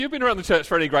You've been around the church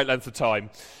for any great length of time.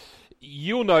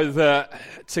 You'll know that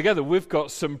together we've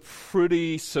got some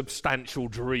pretty substantial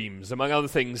dreams. Among other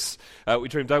things, we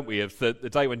dream, don't we, of the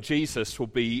day when Jesus will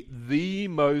be the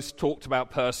most talked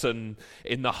about person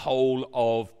in the whole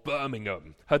of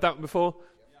Birmingham. Heard that one before?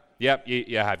 Yep,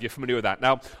 you have. You're familiar with that.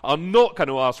 Now, I'm not going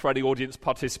to ask for any audience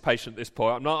participation at this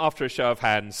point. I'm not after a show of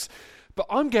hands. But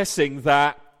I'm guessing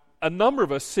that a number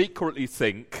of us secretly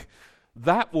think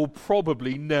that will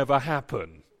probably never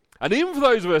happen. And even for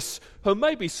those of us who are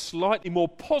maybe slightly more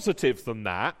positive than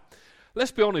that, let's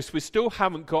be honest, we still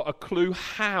haven't got a clue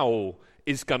how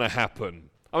it's going to happen.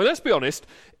 I mean, let's be honest,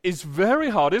 it's very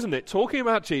hard, isn't it, talking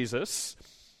about Jesus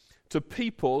to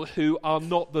people who are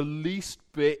not the least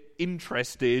bit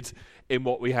interested in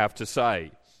what we have to say.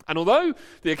 And although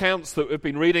the accounts that we've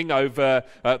been reading over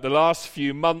the last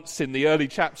few months in the early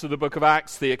chapters of the book of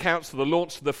Acts, the accounts of the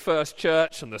launch of the first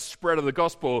church and the spread of the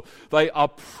gospel, they are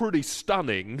pretty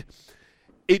stunning,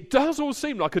 it does all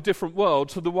seem like a different world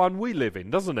to the one we live in,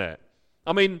 doesn't it?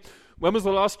 I mean, when was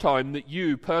the last time that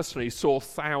you personally saw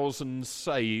thousands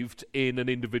saved in an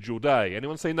individual day?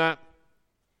 Anyone seen that?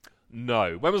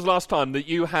 No. When was the last time that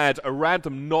you had a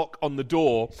random knock on the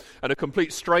door and a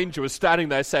complete stranger was standing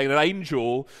there saying an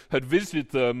angel had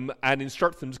visited them and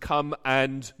instructed them to come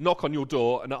and knock on your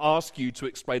door and ask you to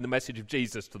explain the message of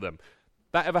Jesus to them?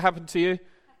 That ever happened to you?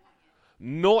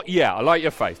 Not yet. I like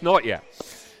your faith. Not yet.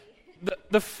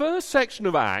 The first section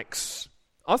of Acts,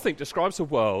 I think, describes a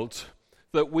world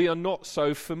that we are not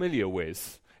so familiar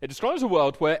with. It describes a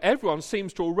world where everyone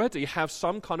seems to already have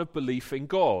some kind of belief in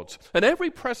God. And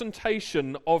every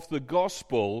presentation of the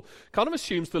gospel kind of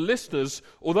assumes the listeners,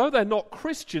 although they're not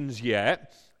Christians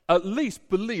yet, at least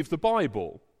believe the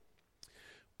Bible.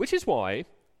 Which is why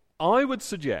I would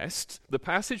suggest the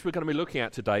passage we're going to be looking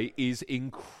at today is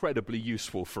incredibly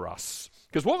useful for us.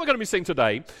 Because what we're going to be seeing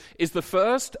today is the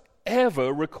first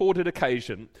ever recorded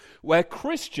occasion where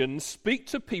Christians speak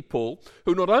to people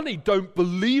who not only don't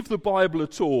believe the Bible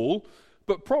at all,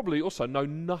 but probably also know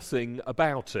nothing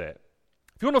about it.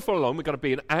 If you want to follow along, we're going to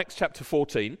be in Acts chapter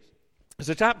 14. It's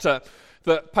a chapter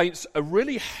that paints a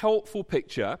really helpful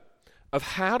picture of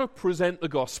how to present the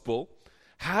gospel,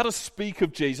 how to speak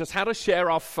of Jesus, how to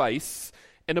share our faith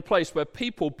in a place where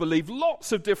people believe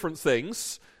lots of different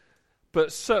things,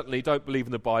 but certainly don't believe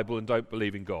in the Bible and don't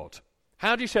believe in God.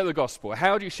 How do you share the gospel?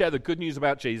 How do you share the good news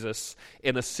about Jesus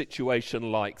in a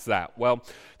situation like that? Well,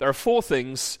 there are four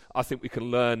things I think we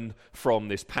can learn from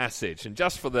this passage. And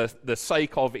just for the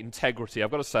sake of integrity,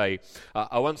 I've got to say,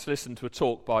 I once listened to a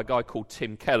talk by a guy called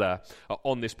Tim Keller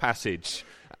on this passage,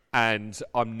 and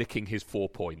I'm nicking his 4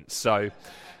 points. So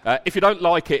if you don't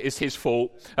like it, it's his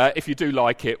fault. If you do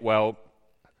like it, well,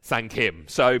 thank him.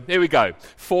 So here we go.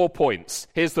 4 points.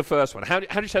 Here's the first one. How do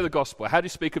you share the gospel? How do you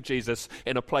speak of Jesus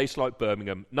in a place like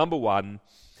Birmingham? Number one,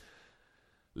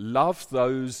 love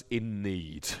those in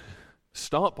need.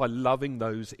 Start by loving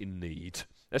those in need.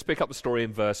 Let's pick up the story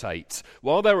in verse 8.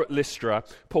 While they were at Lystra,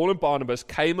 Paul and Barnabas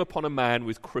came upon a man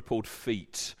with crippled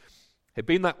feet. He'd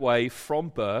been that way from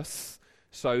birth,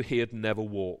 so he had never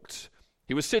walked.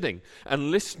 He was sitting and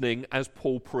listening as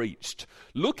Paul preached.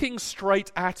 Looking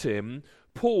straight at him,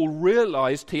 Paul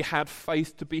realized he had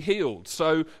faith to be healed.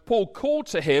 So Paul called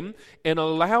to him in a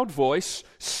loud voice,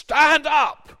 "Stand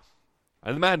up!"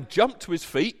 And the man jumped to his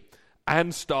feet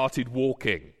and started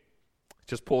walking.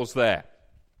 Just pause there.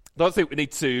 I don't think we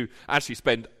need to actually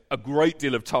spend a great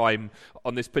deal of time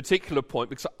on this particular point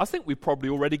because I think we probably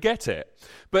already get it.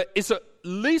 But it's at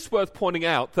least worth pointing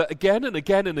out that again and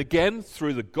again and again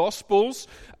through the Gospels,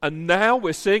 and now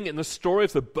we're seeing in the story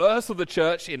of the birth of the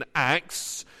church in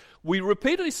Acts, we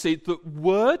repeatedly see that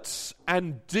words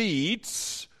and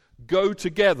deeds go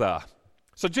together.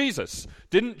 So Jesus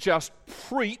didn't just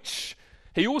preach,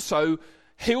 he also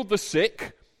healed the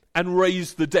sick and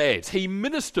raised the dead. He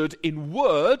ministered in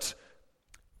word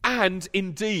and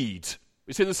in deed.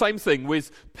 We see the same thing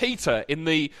with Peter in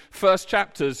the first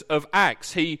chapters of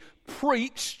Acts. He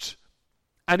preached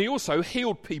and he also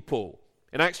healed people.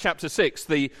 In Acts chapter 6,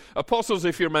 the apostles,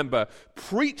 if you remember,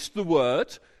 preached the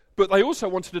word, but they also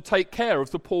wanted to take care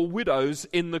of the poor widows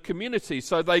in the community.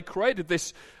 So they created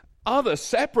this other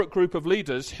separate group of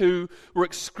leaders who were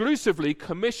exclusively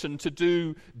commissioned to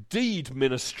do deed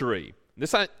ministry.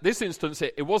 This instance,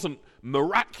 it wasn't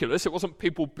miraculous. It wasn't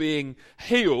people being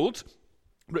healed,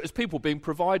 but it was people being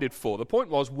provided for. The point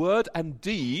was word and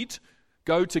deed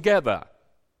go together.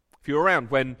 If you're around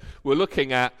when we're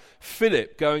looking at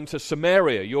Philip going to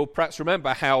Samaria, you'll perhaps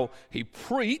remember how he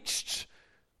preached,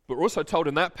 but we're also told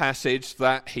in that passage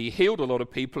that he healed a lot of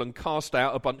people and cast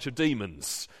out a bunch of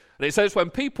demons. And it says when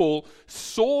people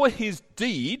saw his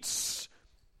deeds,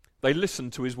 they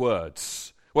listened to his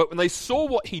words. When they saw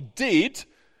what he did,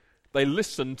 they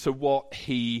listened to what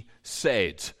he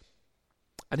said.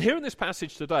 And here in this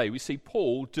passage today, we see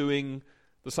Paul doing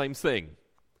the same thing.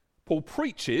 Paul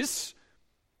preaches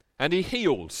and he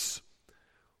heals.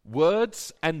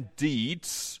 Words and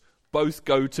deeds both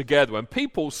go together. When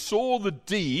people saw the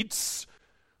deeds,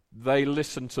 they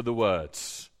listened to the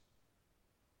words.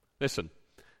 Listen,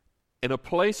 in a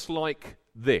place like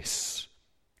this,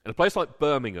 in a place like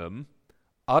Birmingham,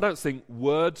 I don't think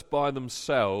words by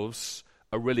themselves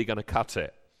are really going to cut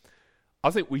it. I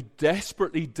think we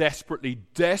desperately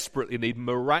need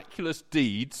miraculous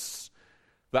deeds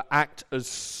that act as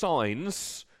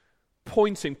signs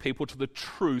pointing people to the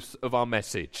truth of our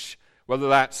message. Whether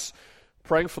that's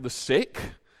praying for the sick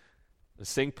and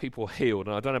seeing people healed.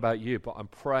 And I don't know about you, but I'm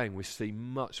praying we see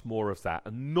much more of that.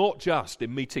 And not just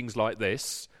in meetings like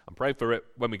this. I'm praying for it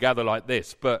when we gather like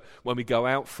this, but when we go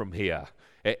out from here,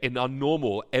 in our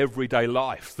normal everyday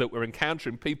life, that we're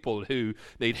encountering people who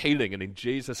need healing, and in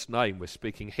Jesus' name we're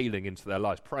speaking healing into their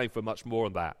lives, praying for much more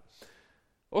of that. I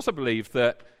also believe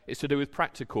that it's to do with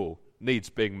practical needs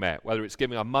being met, whether it's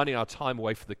giving our money, our time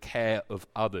away for the care of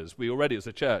others. We already as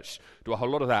a church do a whole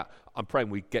lot of that. I'm praying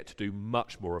we get to do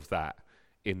much more of that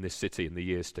in this city in the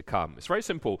years to come. It's very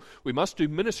simple. We must do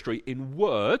ministry in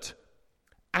word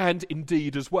and in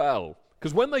deed as well,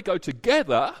 because when they go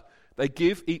together, they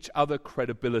give each other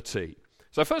credibility.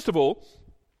 So first of all,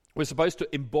 we're supposed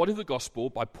to embody the gospel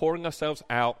by pouring ourselves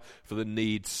out for the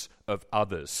needs of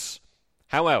others.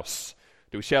 How else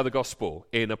do we share the gospel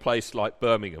in a place like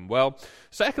Birmingham? Well,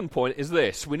 second point is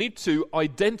this. We need to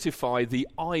identify the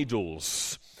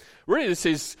idols. Really, this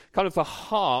is kind of the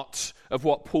heart of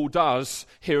what Paul does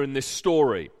here in this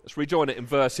story. Let's rejoin it in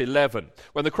verse 11.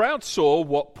 When the crowd saw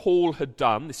what Paul had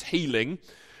done, this healing,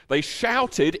 they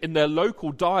shouted in their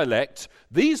local dialect,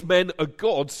 "These men are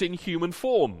gods in human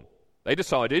form." They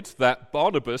decided that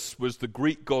Barnabas was the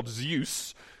Greek god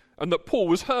Zeus and that Paul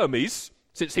was Hermes,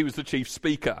 since he was the chief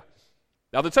speaker.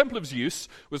 Now, the temple of Zeus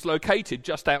was located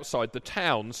just outside the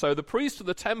town, so the priest of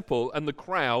the temple and the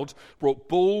crowd brought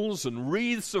bulls and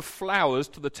wreaths of flowers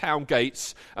to the town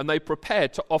gates, and they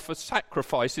prepared to offer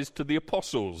sacrifices to the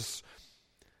apostles.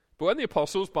 But when the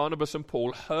apostles, Barnabas and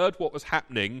Paul, heard what was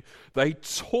happening, they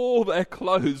tore their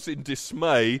clothes in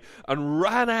dismay and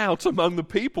ran out among the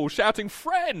people, shouting,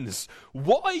 "Friends,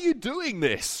 why are you doing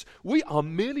this? We are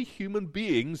merely human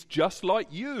beings just like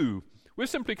you. We've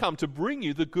simply come to bring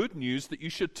you the good news that you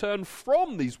should turn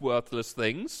from these worthless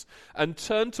things and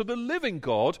turn to the living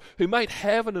God who made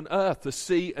heaven and earth, the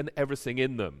sea and everything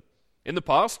in them. In the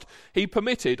past, he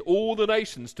permitted all the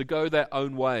nations to go their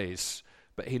own ways,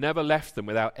 but he never left them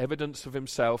without evidence of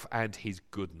himself and his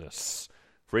goodness.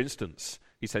 For instance,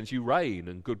 he sends you rain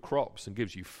and good crops and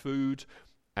gives you food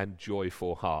and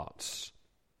joyful hearts."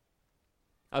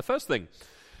 Now, the first thing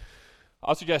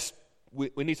I suggest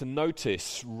we need to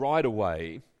notice right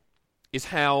away is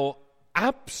how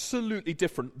absolutely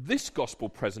different this gospel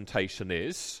presentation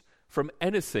is from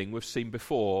anything we've seen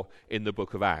before in the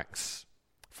book of Acts.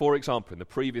 For example, in the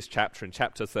previous chapter, in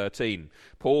chapter 13,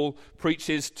 Paul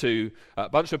preaches to a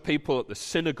bunch of people at the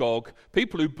synagogue,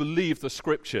 people who believe the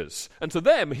scriptures. And to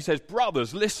them, he says,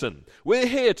 "Brothers, listen, we're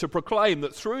here to proclaim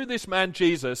that through this man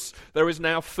Jesus, there is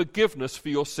now forgiveness for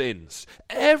your sins.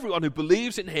 Everyone who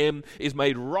believes in him is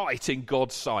made right in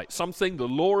God's sight, something the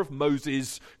law of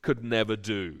Moses could never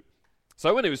do."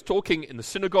 So when he was talking in the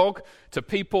synagogue to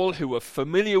people who were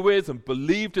familiar with and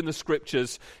believed in the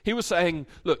scriptures, he was saying,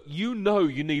 look, you know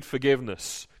you need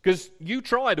forgiveness because you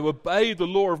try to obey the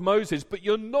law of Moses, but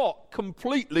you're not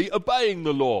completely obeying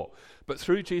the law. But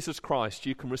through Jesus Christ,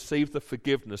 you can receive the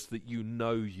forgiveness that you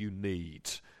know you need.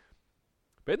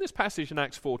 But in this passage in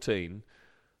Acts 14,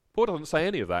 Paul doesn't say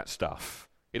any of that stuff.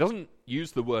 He doesn't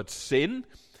use the word sin.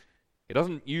 He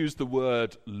doesn't use the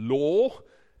word law.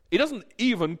 He doesn't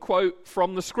even quote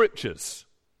from the scriptures.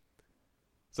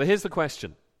 So here's the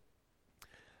question.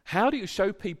 How do you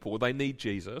show people they need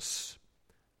Jesus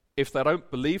if they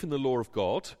don't believe in the law of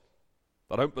God,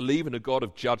 they don't believe in a God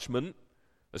of judgment,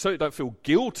 they certainly don't feel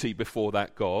guilty before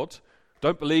that God,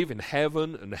 don't believe in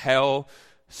heaven and hell,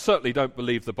 certainly don't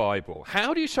believe the Bible?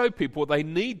 How do you show people they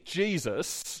need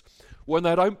Jesus when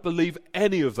they don't believe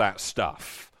any of that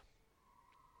stuff?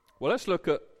 Well, let's look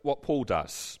at what Paul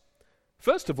does.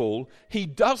 First of all, he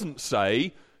doesn't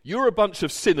say, you're a bunch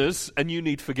of sinners and you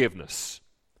need forgiveness.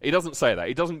 He doesn't say that.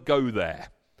 He doesn't go there.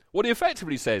 What he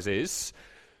effectively says is,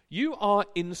 you are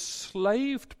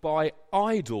enslaved by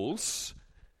idols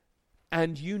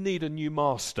and you need a new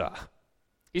master.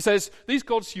 He says, these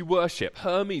gods you worship,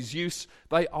 Hermes, Zeus,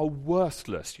 they are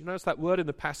worthless. You notice that word in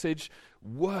the passage?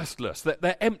 Worthless.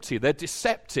 They're empty. They're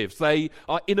deceptive. They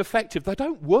are ineffective. They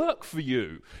don't work for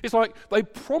you. It's like they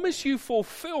promise you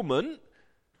fulfillment,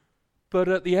 but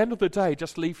at the end of the day,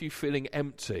 just leave you feeling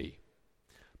empty.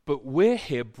 But we're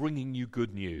here bringing you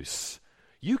good news.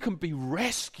 You can be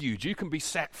rescued. You can be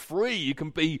set free. You can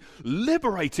be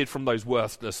liberated from those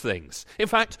worthless things. In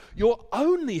fact, your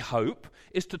only hope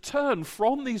is to turn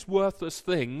from these worthless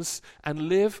things and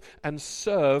live and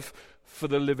serve for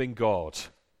the living God.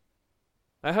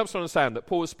 Now, it helps to understand that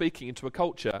Paul was speaking into a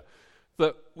culture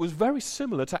that was very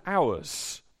similar to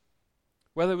ours,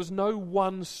 where there was no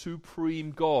one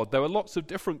supreme God. There were lots of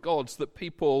different gods that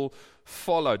people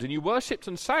followed, and you worshipped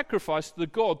and sacrificed the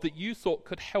God that you thought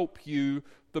could help you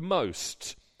the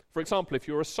most. For example, if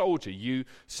you're a soldier, you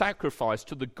sacrifice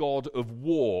to the god of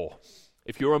war.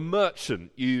 If you're a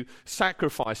merchant, you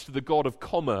sacrifice to the god of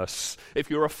commerce. If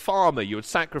you're a farmer, you would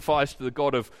sacrifice to the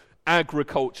god of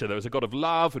agriculture. There was a god of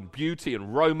love and beauty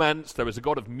and romance. There was a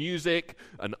god of music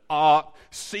and art.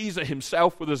 Caesar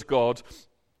himself was his god.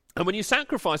 And when you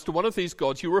sacrifice to one of these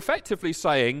gods, you were effectively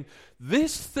saying,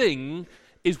 this thing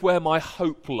is where my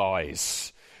hope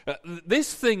lies.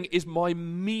 This thing is my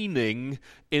meaning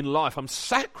in life. I'm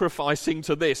sacrificing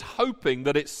to this, hoping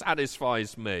that it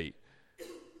satisfies me.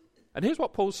 And here's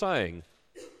what Paul's saying.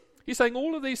 He's saying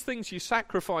all of these things you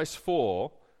sacrifice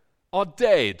for are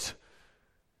dead.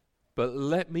 But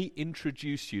let me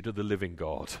introduce you to the living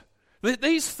God.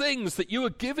 These things that you are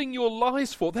giving your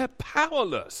lives for, they're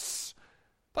powerless.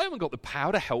 They haven't got the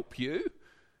power to help you.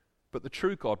 But the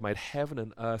true God made heaven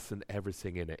and earth and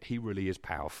everything in it. He really is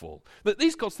powerful. That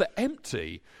these gods, they're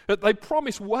empty. That they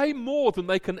promise way more than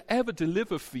they can ever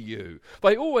deliver for you.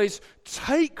 They always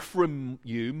take from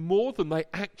you more than they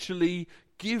actually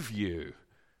give you.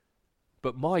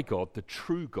 But my God, the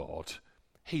true God,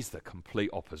 he's the complete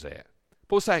opposite.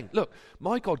 Paul's saying, look,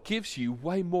 my God gives you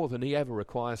way more than he ever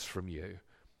requires from you.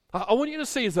 I want you to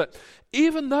see is that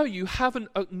even though you haven't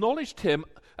acknowledged him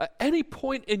at any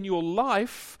point in your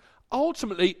life,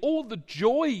 ultimately, all the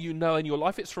joy you know in your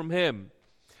life, it's from him.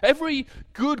 Every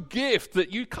good gift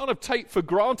that you kind of take for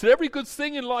granted, every good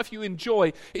thing in life you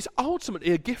enjoy, it's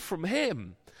ultimately a gift from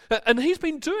him. And he's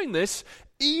been doing this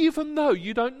even though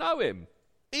you don't know him,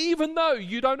 even though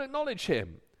you don't acknowledge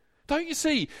him. Don't you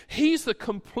see? He's the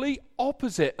complete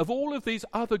opposite of all of these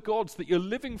other gods that you're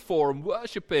living for and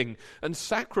worshipping and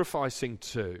sacrificing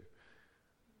to.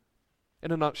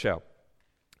 In a nutshell,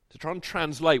 to try and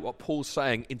translate what Paul's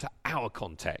saying into our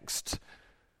context,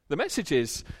 the message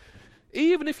is,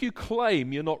 even if you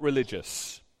claim you're not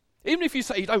religious, even if you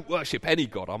say you don't worship any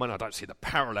God, I don't see the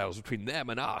parallels between them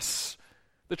and us.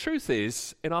 The truth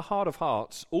is, in our heart of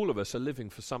hearts, all of us are living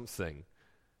for something.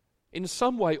 In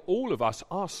some way, all of us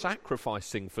are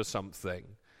sacrificing for something.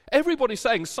 Everybody's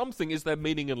saying something is their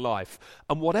meaning in life.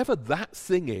 And whatever that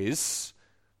thing is,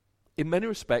 in many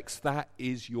respects, that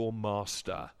is your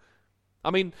master.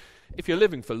 I mean, if you're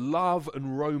living for love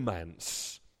and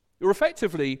romance, you're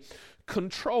effectively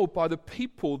controlled by the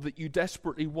people that you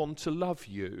desperately want to love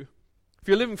you. If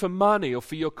you're living for money or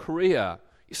for your career,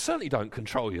 you certainly don't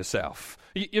control yourself.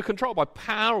 You're controlled by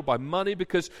power or by money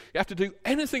because you have to do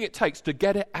anything it takes to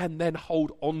get it and then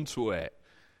hold on to it.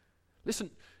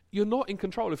 Listen, you're not in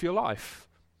control of your life.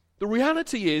 The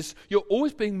reality is you're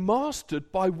always being mastered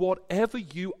by whatever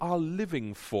you are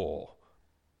living for.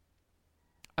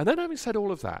 And then having said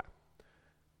all of that,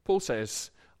 Paul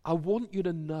says, I want you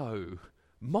to know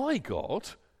my God,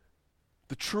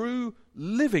 the true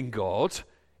living God,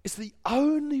 is the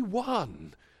only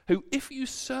one who, if you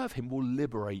serve him, will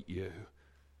liberate you,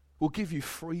 will give you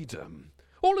freedom.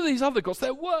 All of these other gods,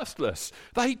 they're worthless.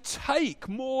 They take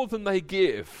more than they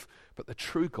give. But the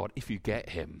true God, if you get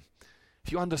him,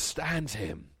 if you understand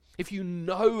him, if you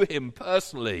know him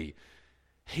personally,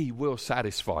 he will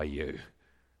satisfy you.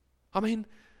 I mean,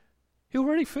 he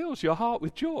already fills your heart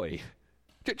with joy.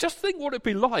 Just think what it'd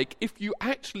be like if you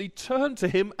actually turned to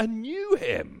him and knew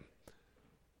him.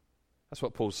 That's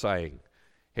what Paul's saying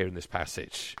here in this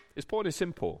passage. His point is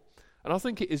simple, and I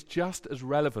think it is just as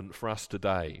relevant for us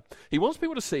today. He wants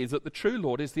people to see that the true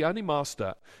Lord is the only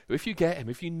master who, if you get him,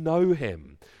 if you know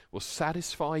him, will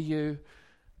satisfy you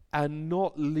and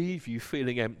not leave you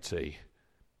feeling empty.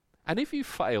 And if you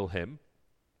fail him,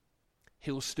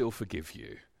 he'll still forgive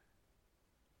you.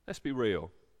 Let's be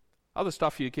real. Other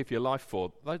stuff you give your life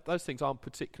for, those things aren't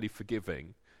particularly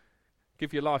forgiving.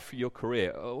 Give your life for your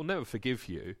career, it will never forgive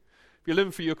you. If you're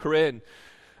living for your career and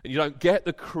you don't get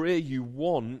the career you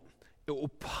want, it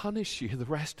will punish you the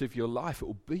rest of your life. It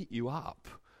will beat you up.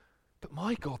 But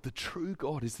my God, the true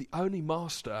God, is the only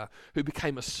master who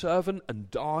became a servant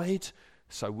and died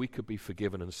so we could be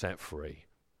forgiven and set free.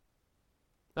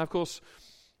 Now, of course,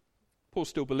 Paul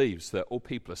still believes that all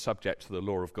people are subject to the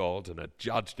law of God and are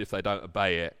judged if they don't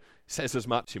obey it. He says as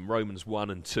much in Romans 1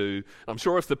 and 2. I'm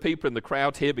sure if the people in the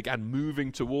crowd here began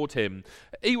moving toward him,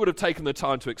 he would have taken the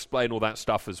time to explain all that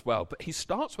stuff as well. But he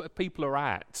starts where people are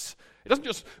at. He doesn't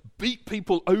just beat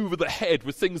people over the head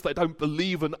with things they don't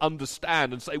believe and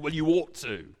understand and say, well, you ought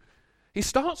to. He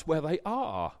starts where they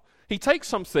are. He takes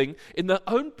something in their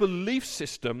own belief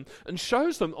system and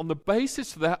shows them on the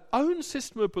basis of their own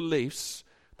system of beliefs,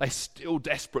 they still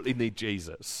desperately need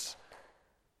Jesus.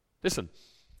 Listen,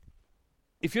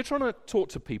 if you're trying to talk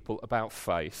to people about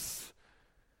faith,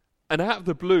 and out of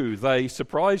the blue they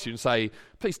surprise you and say,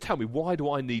 please tell me, why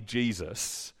do I need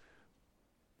Jesus?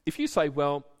 If you say,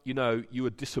 well, you know, you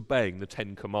are disobeying the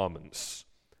 10 Commandments.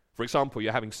 For example,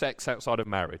 you're having sex outside of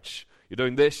marriage. You're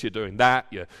doing this, you're doing that,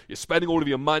 you're spending all of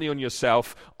your money on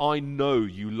yourself. I know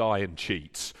you lie and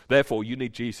cheat. Therefore, you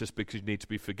need Jesus because you need to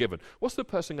be forgiven. What's the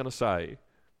person going to say?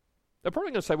 They're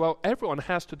probably going to say, well, everyone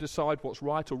has to decide what's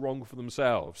right or wrong for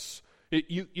themselves.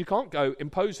 You can't go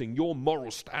imposing your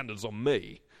moral standards on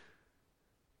me.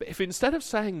 But if instead of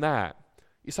saying that,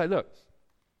 you say, look,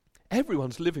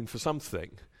 everyone's living for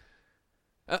something.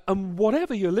 And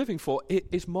whatever you're living for, it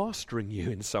is mastering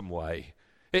you in some way.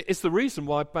 It's the reason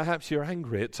why perhaps you're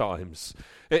angry at times.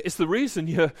 It's the reason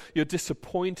you're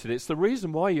disappointed. It's the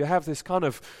reason why you have this kind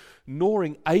of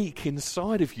gnawing ache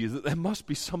inside of you that there must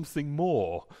be something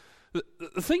more.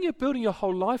 The thing you're building your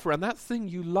whole life around, that thing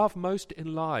you love most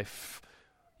in life,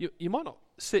 you might not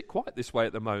see it quite this way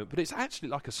at the moment, but it's actually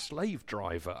like a slave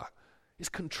driver. It's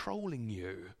controlling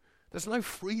you. There's no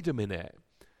freedom in it.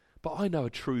 But I know a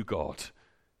true God,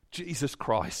 Jesus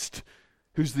Christ,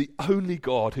 who's the only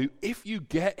God who, if you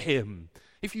get him,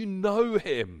 if you know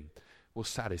him, will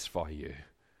satisfy you,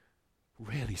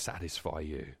 really satisfy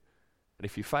you. And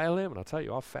if you fail him, and I tell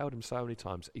you, I've failed him so many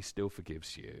times, he still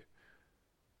forgives you.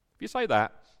 If you say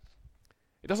that,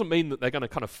 it doesn't mean that they're going to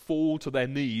kind of fall to their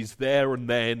knees there and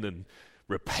then and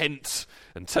repent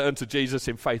and turn to Jesus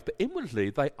in faith, but inwardly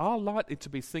they are likely to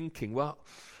be thinking, well,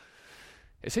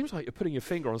 it seems like you're putting your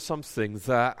finger on something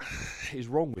that is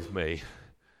wrong with me.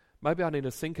 Maybe I need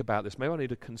to think about this. Maybe I need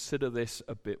to consider this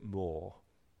a bit more.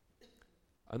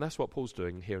 And that's what Paul's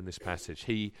doing here in this passage.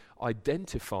 He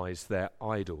identifies their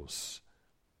idols.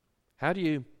 How do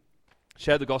you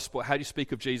share the gospel? How do you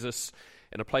speak of Jesus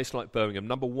in a place like Birmingham?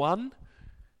 Number one,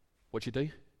 what do you do?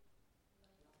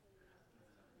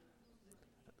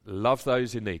 Love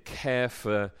those in need. Care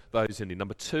for those in need.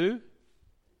 Number two,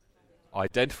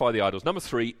 identify the idols. Number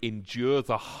three, endure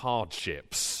the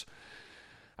hardships.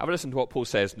 Have a listen to what Paul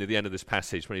says near the end of this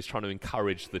passage when he's trying to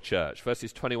encourage the church.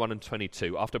 Verses 21 and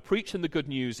 22. After preaching the good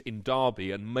news in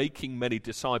Derbe and making many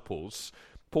disciples,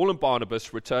 Paul and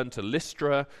Barnabas returned to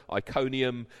Lystra,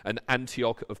 Iconium, and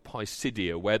Antioch of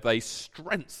Pisidia, where they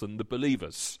strengthened the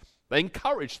believers. They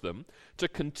encouraged them to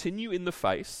continue in the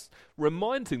faith,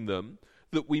 reminding them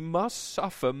that we must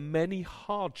suffer many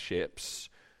hardships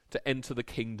to enter the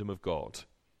kingdom of God.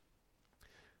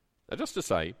 Now, just to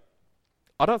say,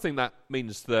 I don't think that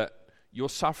means that your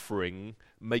suffering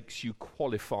makes you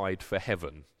qualified for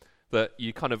heaven, that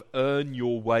you kind of earn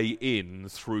your way in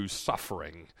through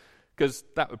suffering, because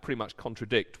that would pretty much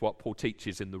contradict what Paul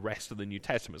teaches in the rest of the New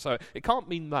Testament. So it can't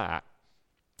mean that.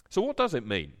 So what does it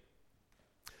mean?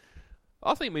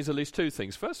 I think it means at least two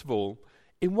things. First of all,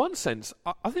 in one sense,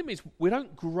 I think it means we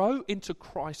don't grow into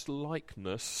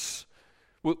Christ-likeness.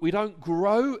 We don't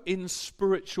grow in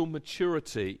spiritual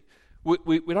maturity.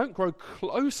 We don't grow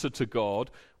closer to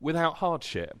God without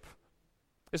hardship.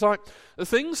 It's like the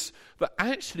things that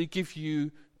actually give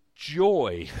you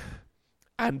joy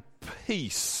and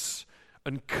peace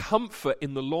and comfort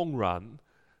in the long run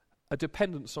are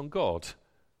dependence on God,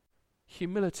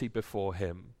 humility before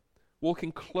him,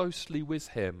 walking closely with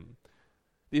him,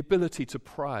 the ability to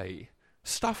pray,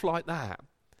 stuff like that.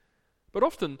 But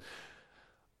often,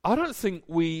 I don't think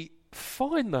we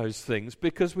find those things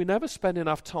because we never spend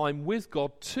enough time with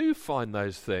God to find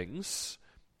those things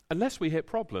unless we hit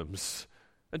problems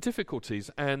and difficulties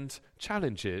and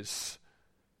challenges.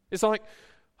 It's like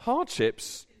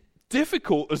hardships,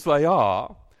 difficult as they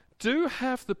are, do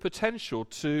have the potential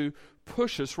to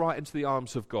push us right into the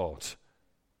arms of God,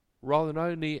 rather than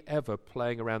only ever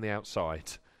playing around the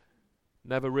outside,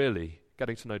 never really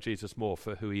getting to know Jesus more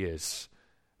for who he is,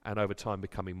 and over time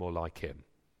becoming more like him.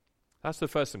 That's the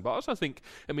first thing. But I also think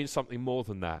it means something more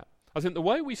than that. I think the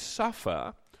way we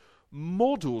suffer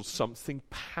models something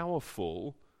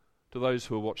powerful to those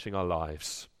who are watching our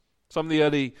lives. Some of the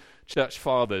early church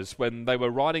fathers, when they were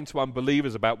writing to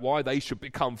unbelievers about why they should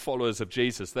become followers of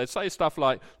Jesus, they'd say stuff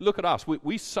like, look at us,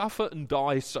 we suffer and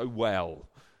die so well.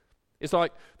 It's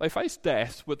like they face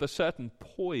death with a certain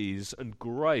poise and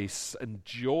grace and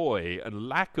joy and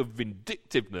lack of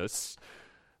vindictiveness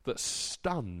that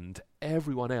stunned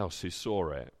everyone else who saw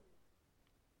it.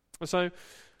 And so,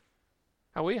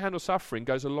 how we handle suffering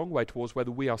goes a long way towards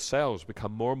whether we ourselves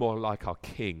become more and more like our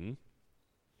King.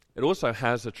 It also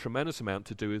has a tremendous amount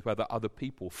to do with whether other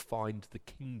people find the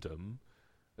kingdom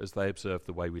as they observe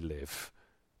the way we live.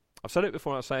 I've said it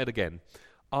before, I'll say it again.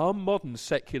 Our modern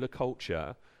secular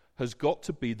culture has got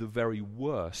to be the very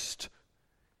worst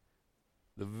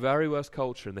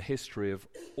culture in the history of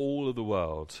all of the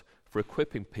world for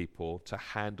equipping people to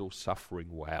handle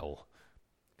suffering well.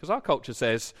 Because our culture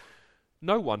says,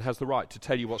 no one has the right to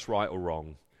tell you what's right or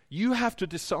wrong. You have to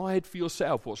decide for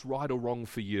yourself what's right or wrong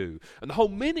for you. And the whole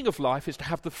meaning of life is to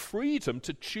have the freedom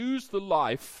to choose the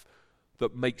life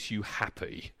that makes you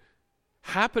happy.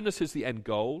 Happiness is the end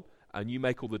goal, and you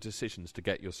make all the decisions to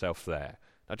get yourself there.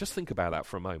 Now just think about that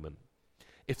for a moment.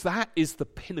 If that is the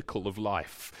pinnacle of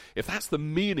life, if that's the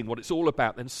meaning, what it's all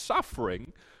about, then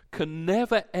suffering can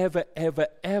never, ever, ever,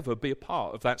 ever be a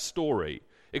part of that story.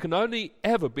 It can only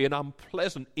ever be an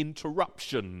unpleasant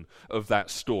interruption of that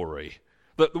story.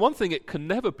 But the one thing it can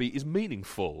never be is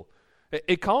meaningful.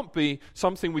 It can't be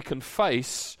something we can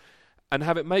face and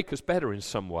have it make us better in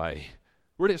some way.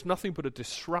 Really, it's nothing but a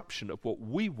disruption of what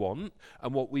we want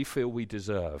and what we feel we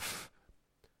deserve.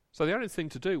 So the only thing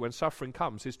to do when suffering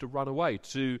comes is to run away,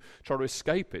 to try to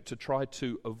escape it, to try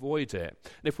to avoid it.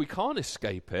 And if we can't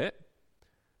escape it,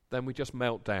 then we just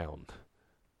melt down.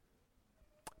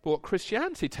 But what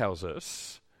Christianity tells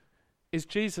us is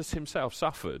Jesus himself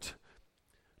suffered.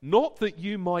 Not that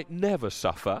you might never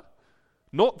suffer,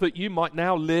 not that you might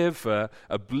now live a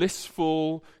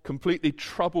blissful, completely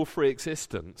trouble-free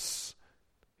existence.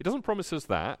 He doesn't promise us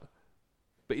that,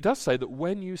 but he does say that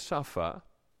when you suffer,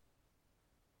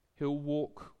 he'll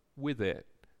walk with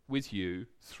you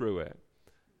through it.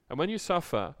 And when you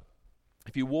suffer,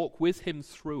 if you walk with him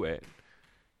through it,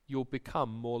 you'll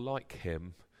become more like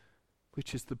him,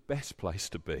 which is the best place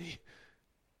to be.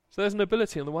 So there's an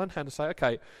ability on the one hand to say,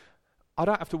 okay, I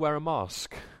don't have to wear a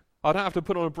mask. I don't have to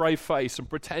put on a brave face and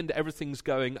pretend everything's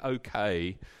going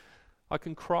okay. I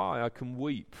can cry, I can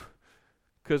weep,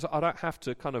 because I don't have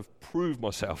to kind of prove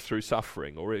myself through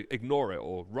suffering or ignore it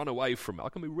or run away from it. I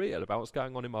can be real about what's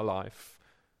going on in my life.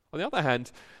 On the other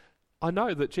hand, I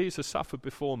know that Jesus suffered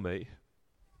before me.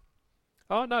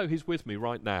 I know he's with me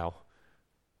right now.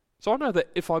 So I know that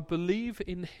if I believe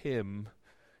in him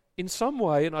in some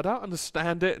way, and I don't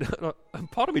understand it,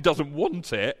 and part of me doesn't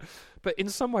want it, but in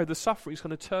some way the suffering is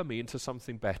going to turn me into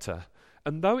something better.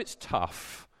 And though it's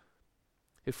tough,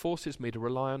 it forces me to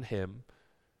rely on him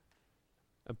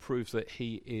and proves that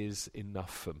he is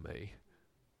enough for me.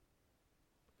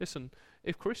 Listen,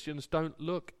 if Christians don't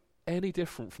look any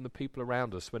different from the people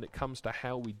around us when it comes to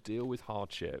how we deal with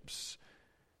hardships,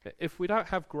 if we don't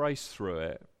have grace through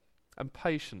it, and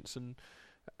patience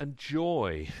and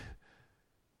joy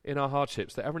in our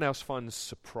hardships that everyone else finds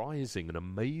surprising and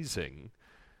amazing,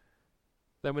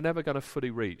 then we're never going to fully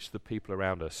reach the people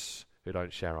around us who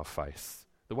don't share our faith.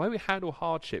 The way we handle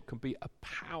hardship can be a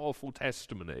powerful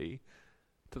testimony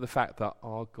to the fact that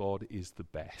our God is the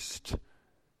best.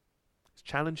 It's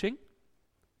challenging,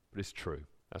 but it's true.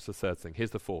 That's the third thing.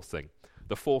 Here's the fourth thing.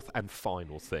 The fourth and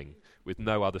final thing, with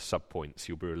no other subpoints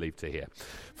you'll be relieved to hear.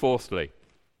 Fourthly,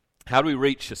 how do we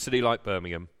reach a city like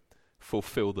Birmingham?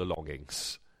 Fulfill the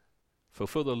longings.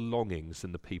 Fulfill the longings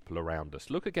in the people around us.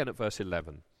 Look again at verse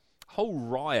 11. A whole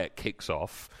riot kicks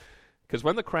off, because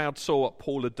when the crowd saw what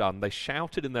Paul had done, they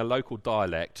shouted in their local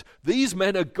dialect, "These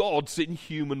men are gods in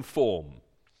human form."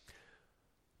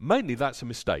 Mainly that's a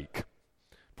mistake.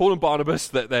 Paul and Barnabas,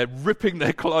 they're ripping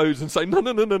their clothes and saying,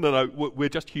 no, we're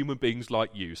just human beings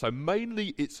like you. So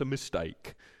mainly it's a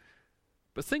mistake.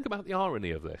 But think about the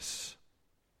irony of this.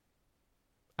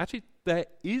 Actually, there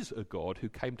is a God who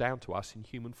came down to us in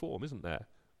human form, isn't there?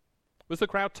 Was the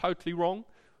crowd totally wrong?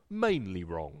 Mainly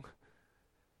wrong.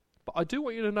 But I do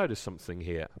want you to notice something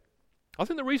here. I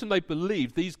think the reason they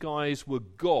believed these guys were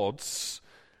gods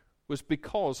was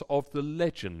because of the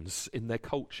legends in their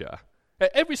culture.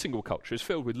 Every single culture is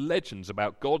filled with legends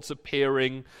about gods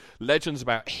appearing, legends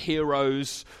about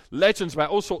heroes, legends about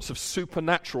all sorts of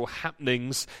supernatural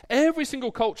happenings. Every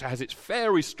single culture has its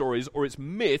fairy stories or its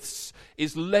myths,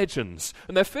 its legends.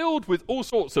 And they're filled with all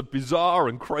sorts of bizarre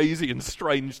and crazy and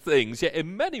strange things. Yet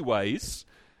in many ways,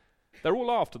 they're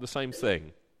all after the same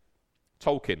thing.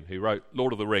 Tolkien, who wrote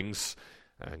Lord of the Rings,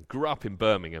 and grew up in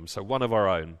Birmingham, so one of our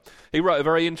own. He wrote a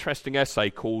very interesting essay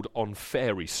called On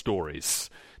Fairy Stories.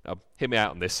 Now, hear me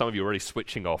out on this. Some of you are already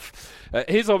switching off.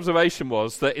 His observation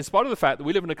was that in spite of the fact that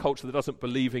we live in a culture that doesn't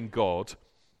believe in God,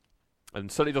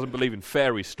 and certainly doesn't believe in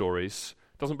fairy stories,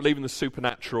 doesn't believe in the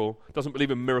supernatural, doesn't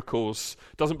believe in miracles,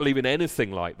 doesn't believe in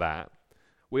anything like that,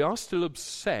 we are still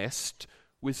obsessed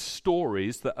with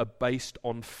stories that are based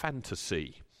on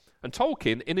fantasy. And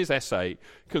Tolkien, in his essay,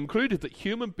 concluded that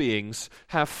human beings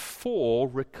have 4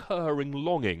 recurring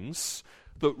longings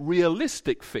that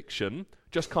realistic fiction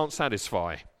just can't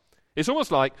satisfy. It's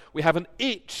almost like we have an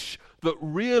itch that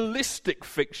realistic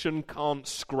fiction can't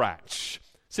scratch.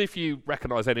 See if you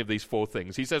recognize any of these 4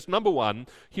 things. He says, number 1,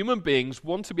 human beings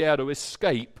want to be able to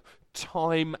escape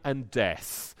time and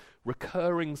death,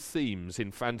 recurring themes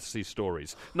in fantasy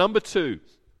stories. Number 2,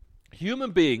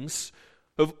 human beings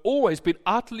have always been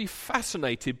utterly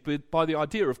fascinated by the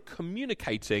idea of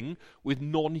communicating with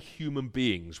non-human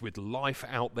beings, with life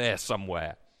out there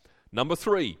somewhere. Number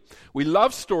 3, we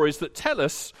love stories that tell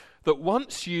us that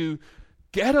once you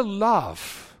get a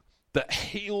love that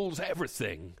heals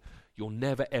everything, you'll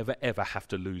never, ever, ever have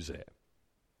to lose it.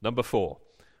 Number 4,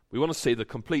 we want to see the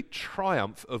complete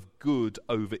triumph of good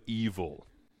over evil.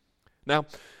 Now,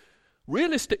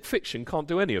 realistic fiction can't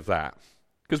do any of that,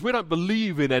 because we don't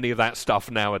believe in any of that stuff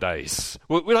nowadays.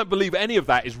 We don't believe any of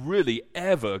that is really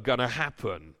ever going to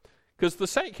happen, because the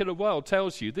secular world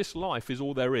tells you this life is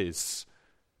all there is.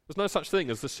 There's no such thing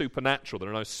as the supernatural. There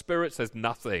are no spirits, there's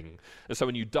nothing. And so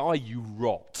when you die, you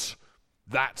rot.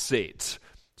 That's it.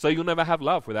 So you'll never have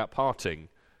love without parting.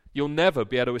 You'll never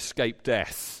be able to escape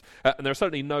death. And there are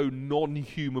certainly no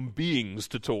non-human beings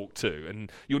to talk to.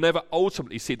 And you'll never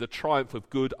ultimately see the triumph of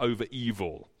good over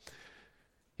evil.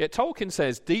 Yet Tolkien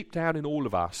says, deep down in all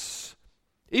of us,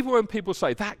 even when people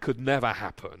say that could never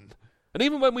happen, and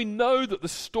even when we know that the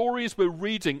stories we're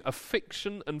reading are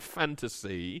fiction and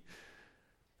fantasy,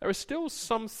 there is still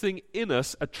something in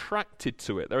us attracted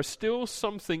to it. There is still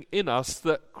something in us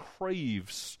that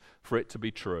craves for it to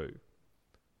be true.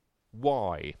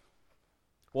 Why?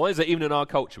 Why is it even in our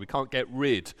culture we can't get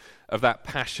rid of that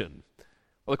passion?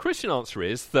 Well, the Christian answer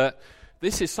is that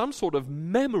this is some sort of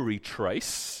memory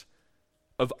trace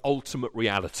of ultimate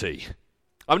reality.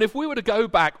 I mean, if we were to go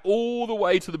back all the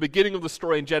way to the beginning of the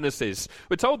story in Genesis,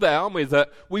 we're told there, aren't we,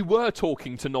 that we were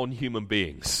talking to non-human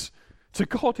beings, to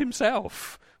God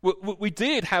himself. We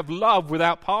did have love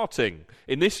without parting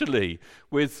initially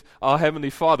with our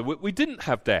Heavenly Father. We didn't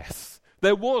have death.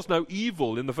 There was no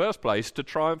evil in the first place to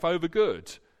triumph over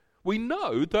good. We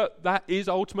know that that is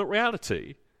ultimate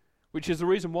reality, which is the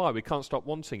reason why we can't stop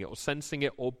wanting it or sensing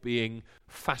it or being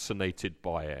fascinated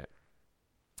by it.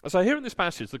 So here in this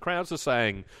passage, the crowds are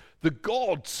saying, the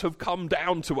gods have come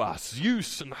down to us.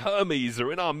 Zeus and Hermes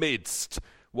are in our midst.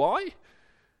 Why?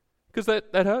 Because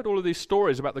they'd heard all of these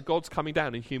stories about the gods coming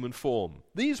down in human form.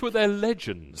 These were their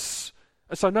legends.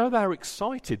 And so now they're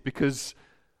excited because,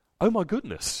 oh my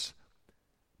goodness,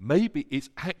 maybe it's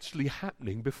actually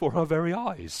happening before our very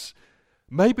eyes.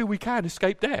 Maybe we can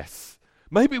escape death.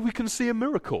 Maybe we can see a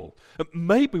miracle.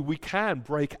 Maybe we can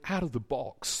break out of the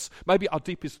box. Maybe our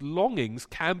deepest longings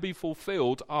can be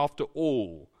fulfilled after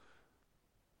all.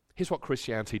 Here's what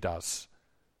Christianity does.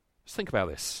 Let's think about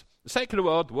this. The secular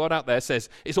world, the world out there, says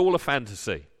it's all a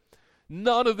fantasy.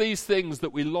 None of these things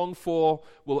that we long for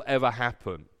will ever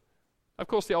happen. Of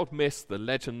course, the old myths, the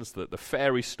legends, the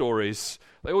fairy stories,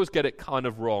 they always get it kind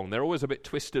of wrong. They're always a bit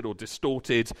twisted or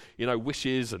distorted,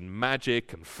 wishes and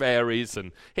magic and fairies.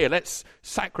 And here, let's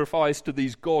sacrifice to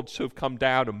these gods who have come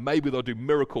down and maybe they'll do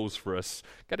miracles for us.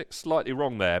 Get it slightly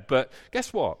wrong there. But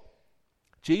guess what?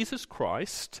 Jesus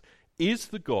Christ is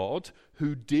the God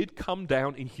who did come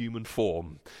down in human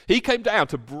form. He came down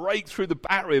to break through the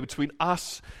barrier between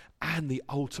us and the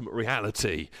ultimate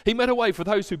reality. He made a way for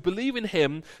those who believe in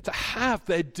him to have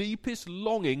their deepest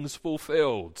longings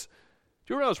fulfilled.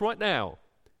 Do you realize right now,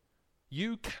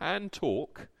 you can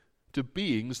talk to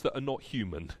beings that are not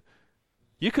human.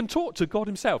 You can talk to God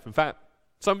himself. In fact,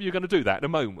 some of you are going to do that in a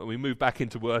moment when we move back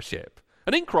into worship.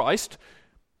 And in Christ,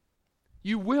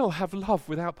 you will have love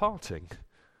without parting.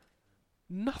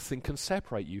 Nothing can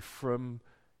separate you from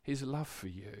his love for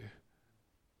you.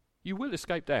 You will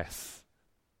escape death.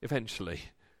 Eventually,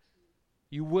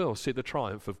 you will see the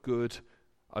triumph of good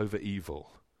over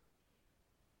evil.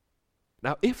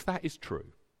 Now, if that is true,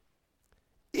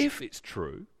 if it's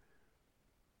true,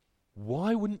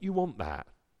 why wouldn't you want that?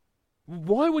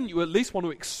 Why wouldn't you at least want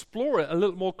to explore it a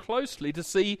little more closely to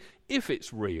see if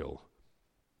it's real?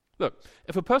 Look,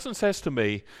 if a person says to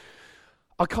me,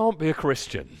 I can't be a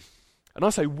Christian, And I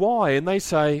say, why? And they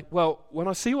say, well, when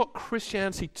I see what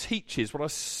Christianity teaches, when I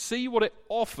see what it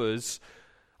offers,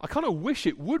 I kind of wish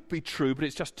it would be true, but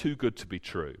it's just too good to be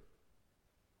true.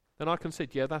 Then I can say,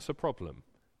 yeah, that's a problem.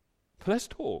 But let's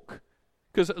talk.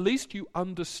 Because at least you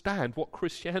understand what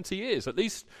Christianity is. At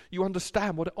least you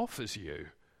understand what it offers you.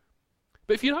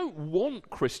 But if you don't want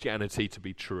Christianity to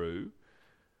be true,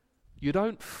 you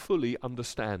don't fully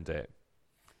understand it.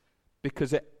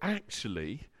 Because it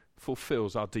actually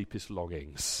fulfills our deepest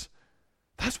longings.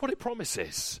 That's what it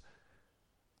promises.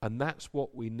 And that's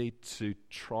what we need to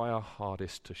try our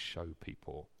hardest to show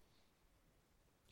people.